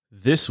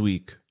This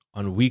week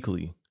on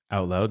Weekly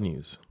Out Loud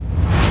News.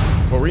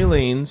 Tory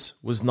Lanez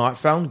was not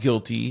found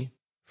guilty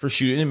for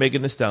shooting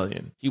Megan Thee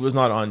Stallion. He was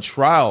not on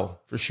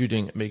trial for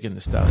shooting Megan Thee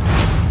Stallion.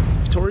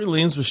 If Tory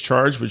Lanez was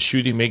charged with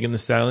shooting Megan Thee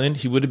Stallion,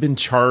 he would have been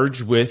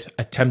charged with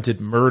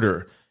attempted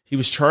murder. He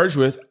was charged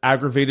with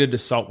aggravated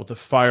assault with a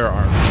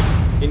firearm.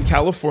 In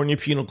California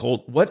Penal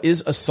Code, what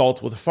is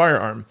assault with a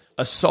firearm?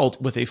 Assault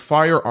with a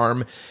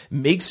firearm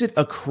makes it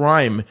a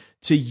crime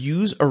to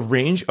use a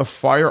range of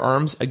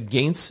firearms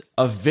against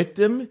a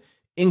victim,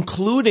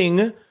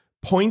 including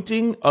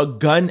pointing a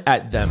gun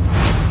at them,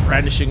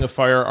 brandishing a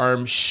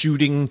firearm,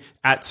 shooting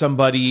at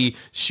somebody,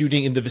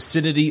 shooting in the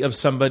vicinity of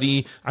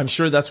somebody. I'm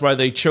sure that's why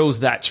they chose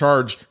that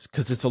charge,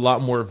 because it's a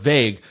lot more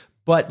vague.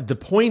 But the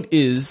point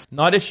is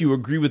not if you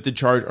agree with the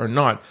charge or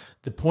not.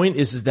 The point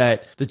is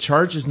that the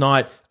charge is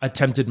not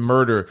attempted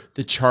murder.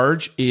 The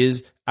charge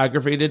is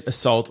aggravated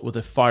assault with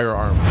a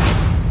firearm.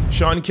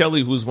 Sean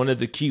Kelly, who's one of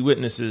the key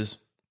witnesses,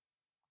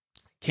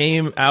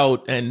 came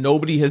out and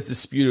nobody has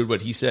disputed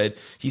what he said.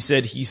 He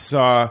said he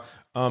saw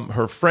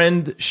her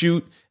friend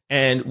shoot,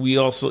 and he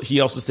also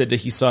said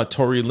that he saw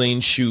Tory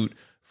Lanez shoot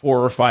 4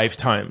 or 5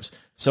 times.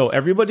 So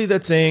everybody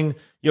that's saying,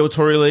 yo,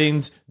 Tory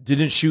Lanez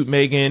didn't shoot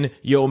Megan,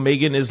 yo,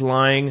 Megan is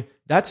lying,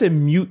 that's a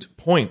moot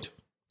point.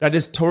 That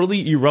is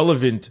totally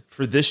irrelevant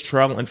for this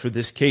trial and for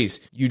this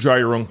case. You draw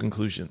your own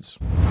conclusions.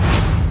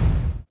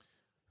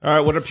 All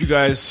right, what up, you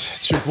guys?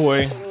 It's your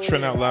boy,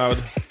 Trent Out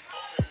Loud,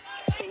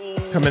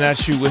 coming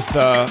at you with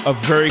a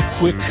very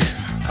quick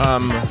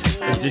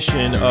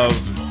edition of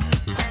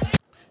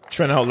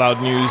Trent Out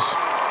Loud News.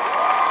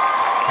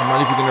 I'm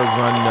not even going to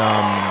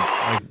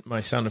run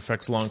my sound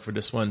effects long for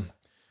this one.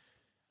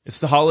 It's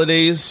the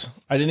holidays.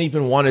 I didn't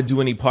even want to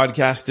do any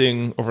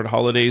podcasting over the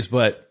holidays,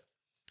 but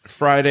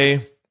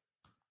Friday,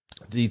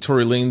 the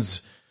Tory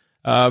Lanez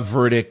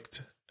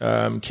verdict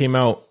came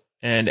out,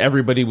 and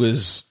everybody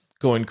was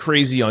going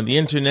crazy on the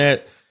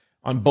internet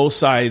on both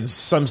sides.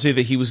 Some say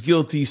that he was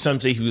guilty, some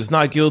say he was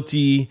not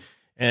guilty.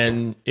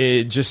 And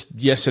it just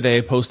yesterday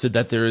I posted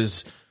that there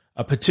is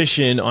a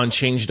petition on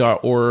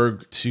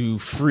change.org to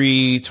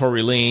free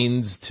Tory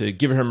Lanez, to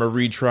give him a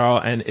retrial.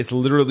 And it's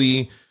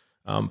literally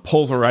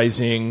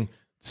polarizing.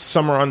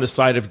 Some are on the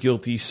side of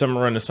guilty, some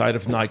are on the side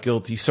of not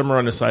guilty, some are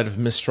on the side of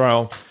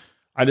mistrial.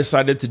 I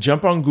decided to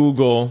jump on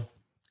Google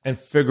and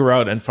figure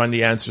out and find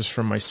the answers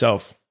for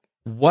myself.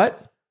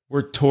 What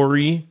were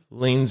Tory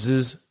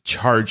Lanez's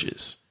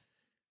charges?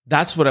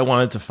 That's what I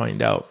wanted to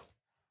find out.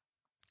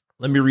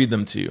 Let me read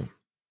them to you.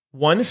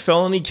 1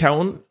 felony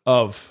count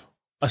of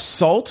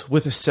assault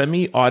with a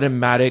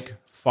semi-automatic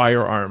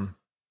firearm,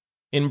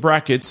 in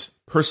brackets,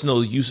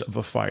 personal use of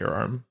a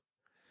firearm,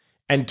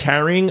 and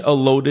carrying a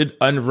loaded,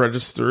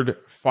 unregistered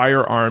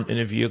firearm in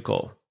a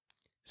vehicle.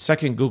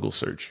 Second Google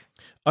search.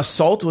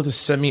 Assault with a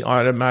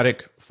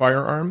semi-automatic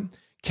firearm,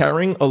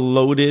 carrying a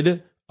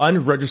loaded,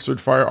 unregistered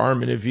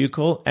firearm in a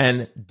vehicle,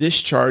 and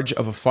discharge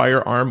of a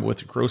firearm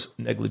with gross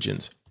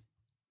negligence.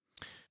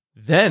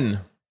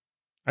 Then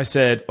I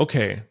said,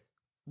 okay,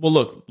 well,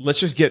 look, let's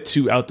just get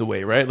 2 out the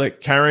way, right?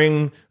 Like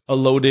carrying a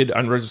loaded,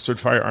 unregistered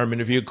firearm in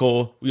a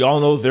vehicle. We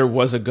all know there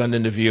was a gun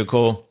in the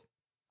vehicle.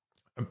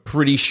 I'm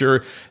pretty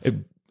sure it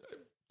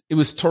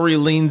was Tory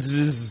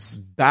Lanez's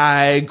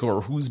bag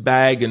or whose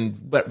bag,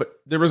 but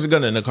there was a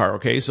gun in the car,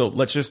 okay? So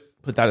let's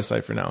just put that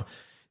aside for now.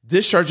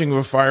 Discharging of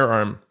a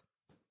firearm.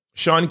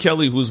 Sean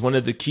Kelly, who's one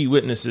of the key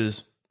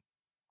witnesses,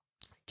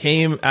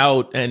 came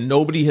out and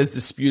nobody has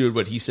disputed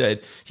what he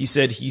said. He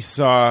said he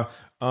saw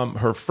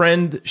her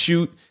friend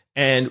shoot,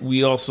 and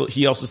he also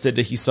said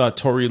that he saw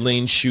Tory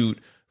Lanez shoot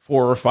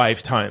 4 or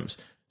 5 times.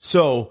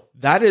 So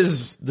that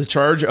is the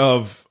charge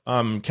of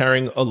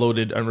carrying a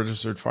loaded,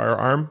 unregistered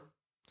firearm.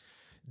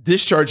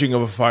 Discharging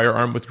of a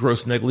firearm with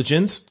gross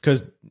negligence,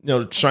 because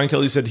Sean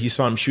Kelly said he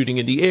saw him shooting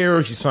in the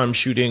air, he saw him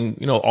shooting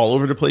all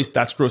over the place.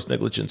 That's gross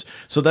negligence.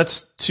 So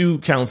that's 2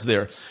 counts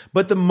there.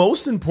 But the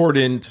most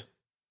important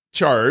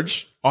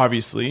charge,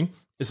 obviously,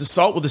 is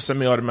assault with a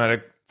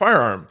semi-automatic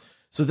firearm.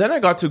 So then I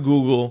got to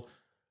Google,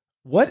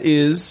 what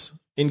is,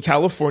 in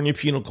California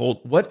Penal Code,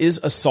 what is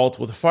assault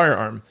with a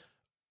firearm?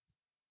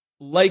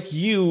 Like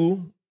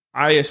you,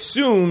 I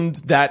assumed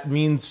that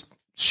means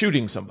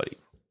shooting somebody.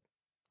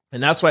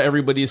 And that's why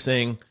everybody is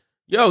saying,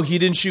 yo, he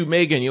didn't shoot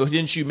Megan. He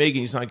didn't shoot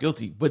Megan. He's not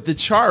guilty. But the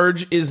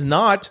charge is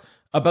not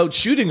about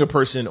shooting a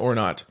person or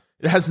not.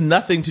 It has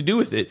nothing to do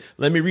with it.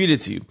 Let me read it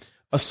to you.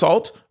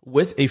 Assault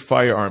with a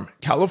firearm.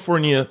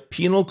 California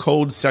Penal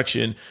Code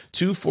Section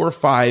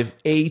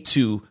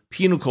 245A2.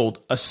 Penal Code.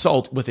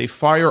 Assault with a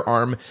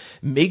firearm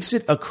makes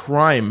it a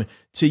crime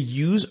to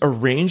use a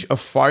range of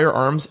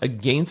firearms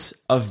against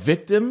a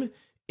victim,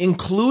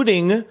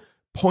 including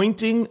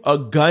pointing a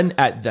gun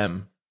at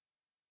them.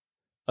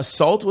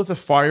 Assault with a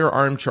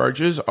firearm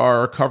charges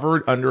are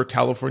covered under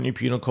California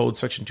Penal Code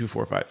Section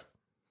 245.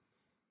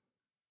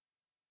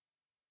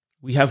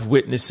 We have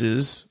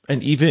witnesses,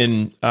 and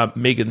even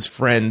Megan's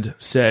friend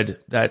said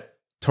that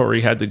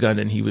Tory had the gun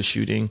and he was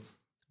shooting.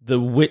 The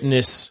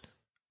witness,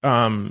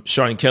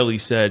 Sean Kelly,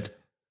 said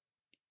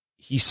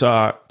he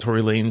saw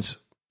Tory Lanez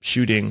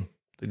shooting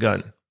the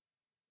gun.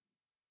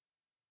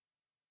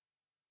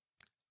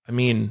 I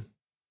mean,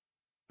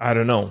 I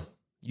don't know.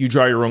 You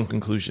draw your own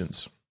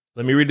conclusions.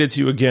 Let me read it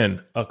to you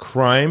again. A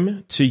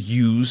crime to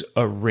use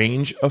a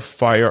range of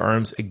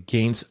firearms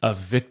against a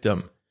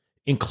victim,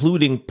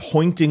 including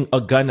pointing a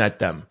gun at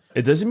them.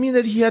 It doesn't mean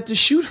that he had to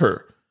shoot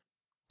her.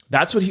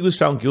 That's what he was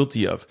found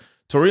guilty of.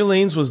 Tory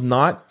Lanez was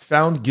not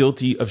found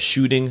guilty of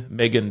shooting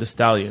Megan Thee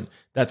Stallion.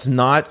 That's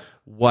not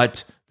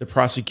what the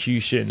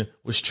prosecution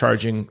was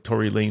charging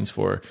Tory Lanez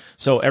for.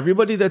 So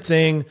everybody that's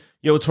saying,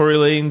 yo, Tory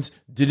Lanez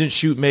didn't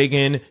shoot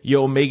Megan,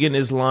 yo, Megan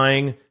is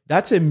lying,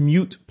 that's a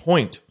moot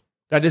point.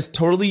 That is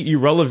totally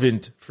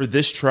irrelevant for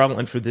this trial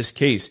and for this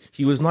case.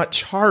 He was not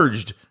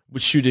charged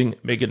with shooting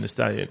Megan Thee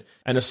Stallion.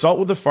 An assault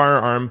with a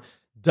firearm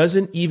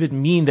doesn't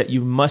even mean that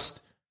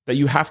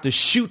you have to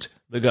shoot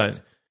the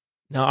gun.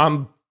 Now,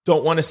 I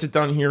don't want to sit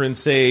down here and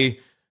say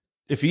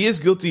if he is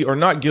guilty or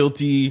not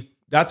guilty.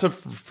 That's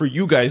for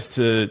you guys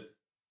to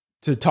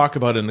talk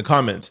about in the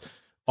comments.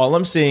 All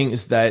I'm saying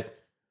is that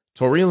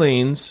Tory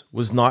Lanez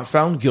was not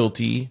found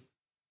guilty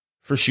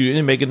for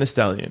shooting Megan Thee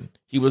Stallion.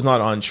 He was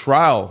not on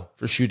trial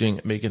for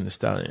shooting Megan Thee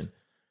Stallion.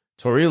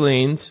 Tory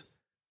Lanez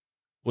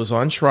was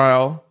on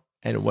trial,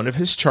 and one of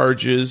his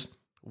charges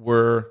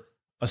were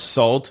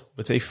assault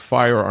with a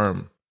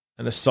firearm.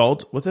 An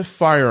assault with a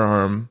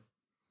firearm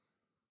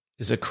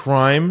is a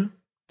crime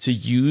to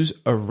use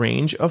a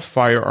range of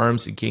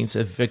firearms against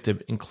a victim,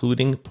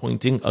 including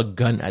pointing a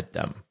gun at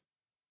them.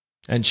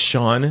 And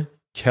Sean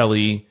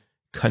Kelly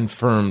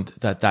confirmed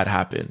that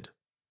happened.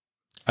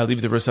 I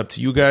leave the rest up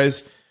to you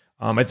guys.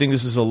 I think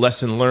this is a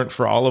lesson learned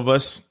for all of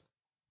us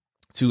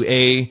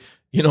to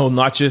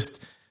not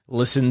just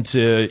listen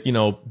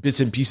to, bits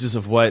and pieces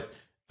of what,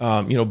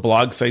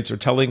 blog sites are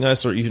telling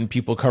us, or even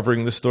people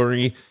covering the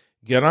story.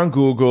 Get on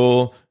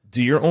Google,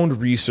 do your own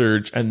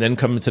research, and then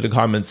come into the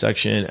comment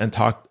section and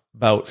talk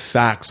about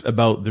facts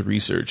about the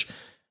research.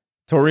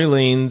 Tory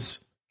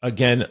Lanez,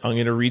 again, I'm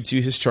going to read to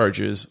you his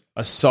charges: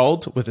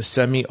 assault with a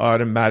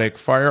semi-automatic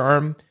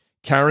firearm,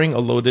 carrying a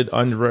loaded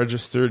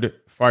unregistered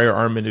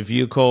firearm in a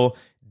vehicle,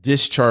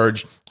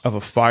 discharge of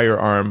a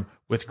firearm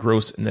with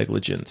gross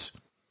negligence.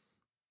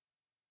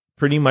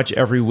 Pretty much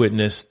every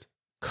witness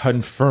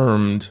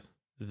confirmed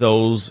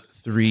those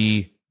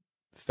three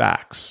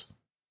facts.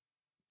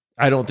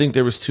 I don't think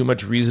there was too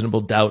much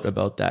reasonable doubt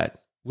about that.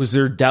 Was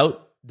there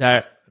doubt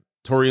that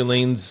Tory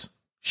Lanez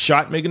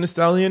shot Megan Thee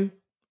Stallion?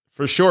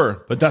 For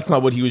sure, but that's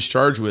not what he was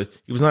charged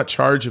with. He was not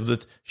charged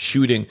with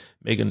shooting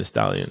Megan Thee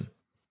Stallion.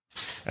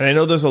 And I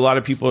know there's a lot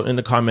of people in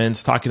the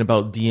comments talking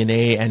about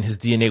DNA, and his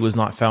DNA was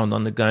not found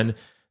on the gun.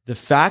 The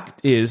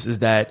fact is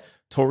that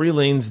Tory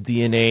Lanez's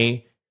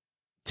DNA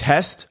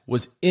test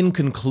was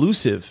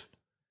inconclusive.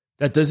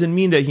 That doesn't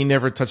mean that he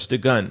never touched the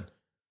gun.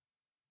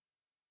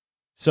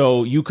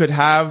 So you could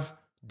have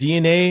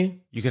DNA,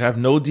 you could have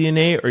no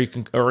DNA,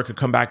 or it could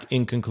come back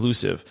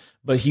inconclusive.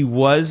 But he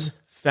was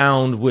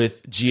found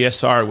with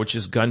GSR, which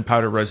is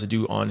gunpowder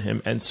residue, on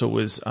him, and so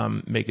was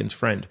Megan's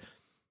friend.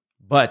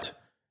 But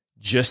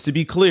just to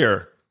be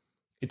clear,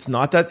 it's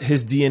not that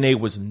his DNA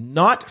was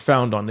not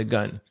found on the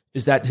gun,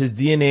 is that his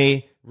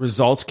DNA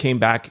results came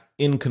back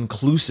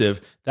inconclusive.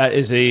 That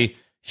is a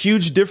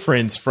huge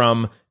difference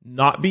from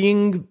not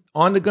being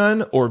on the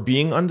gun or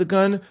being on the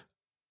gun.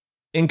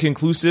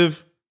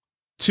 Inconclusive,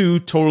 three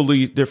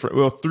totally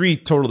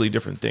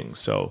different things.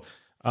 So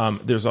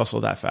there's also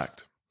that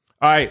fact.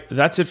 All right,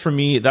 that's it for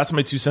me. That's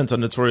my 2 cents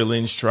on the Tory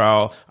Lanez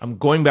trial. I'm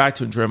going back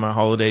to enjoy my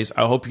holidays.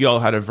 I hope you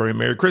all had a very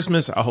Merry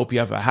Christmas. I hope you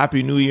have a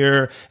Happy New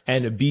Year,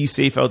 and be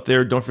safe out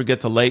there. Don't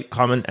forget to like,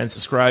 comment, and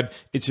subscribe.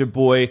 It's your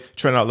boy,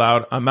 Trent Out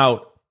Loud. I'm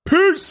out.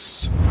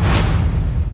 Peace.